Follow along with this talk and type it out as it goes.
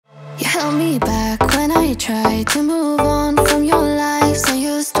You held me back when I tried to move on from your life. So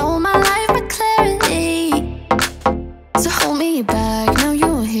you stole my life but clarity. So hold me back, now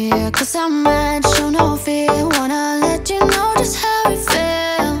you're here. Cause I'm mad, show no fear. Wanna let you know just how it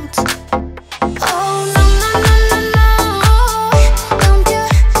felt. Oh no, no, no, no, no.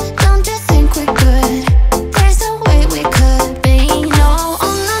 Don't you think we're good? There's no way we could be. No,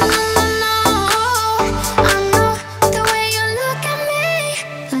 oh no, no, no, no. I know the way you look at me,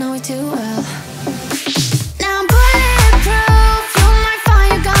 I know it too well. Now I'm bulletproof. You might find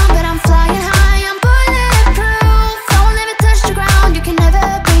you're gone, but I'm flying high. I'm bulletproof. Don't ever touch the ground. You can never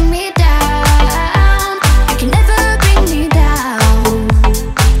bring me down. You can never bring me down.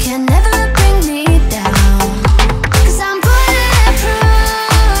 Can never bring me down. Cause I'm bulletproof.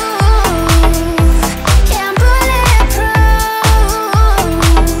 Yeah, I'm bulletproof.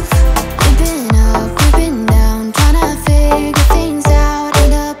 We've been up, we've been down, trying to figure things out.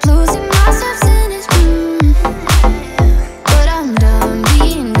 End up losing myself in this but I'm done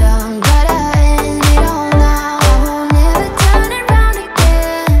being dumb. Gotta end it all now. I won't never turn it round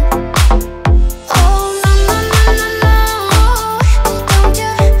again. Oh no, no, no, no, no.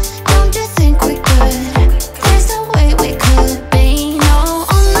 Don't you think we could? There's no way we could be. No,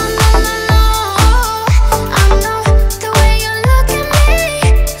 oh no, no, no, no. I know the way you look at me,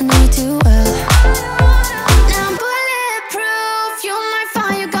 I know it too well. Now I'm bulletproof. You might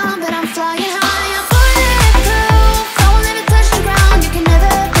find you're gone, but I'm flying high. I'm bulletproof. Don't ever touch the ground. You can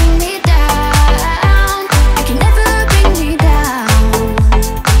never bring me down. You can never bring me down.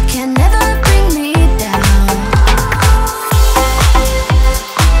 Can never bring me down.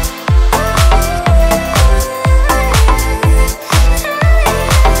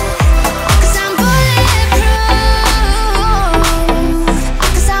 Cause I'm bulletproof.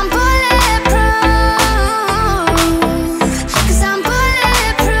 Cause I'm bulletproof. Cause I'm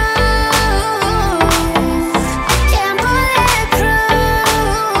bulletproof. Yeah, I'm bulletproof.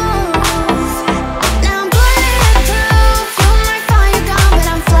 Now I'm bulletproof. You might find you're gone, but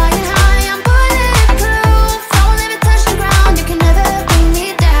I'm flying high. I'm bulletproof. Don't ever touch the ground. You can never bring me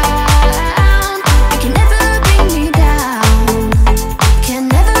down. You can never bring me down. Can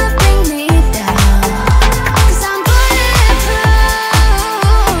never bring me down. Cause I'm bulletproof.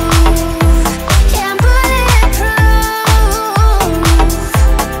 Yeah, I'm bulletproof.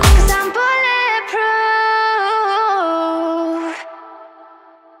 Cause I'm bulletproof.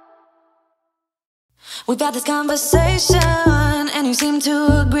 We've had this conversation and you seem to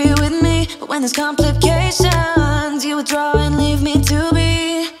agree with me. But when there's complications, you withdraw and leave me to be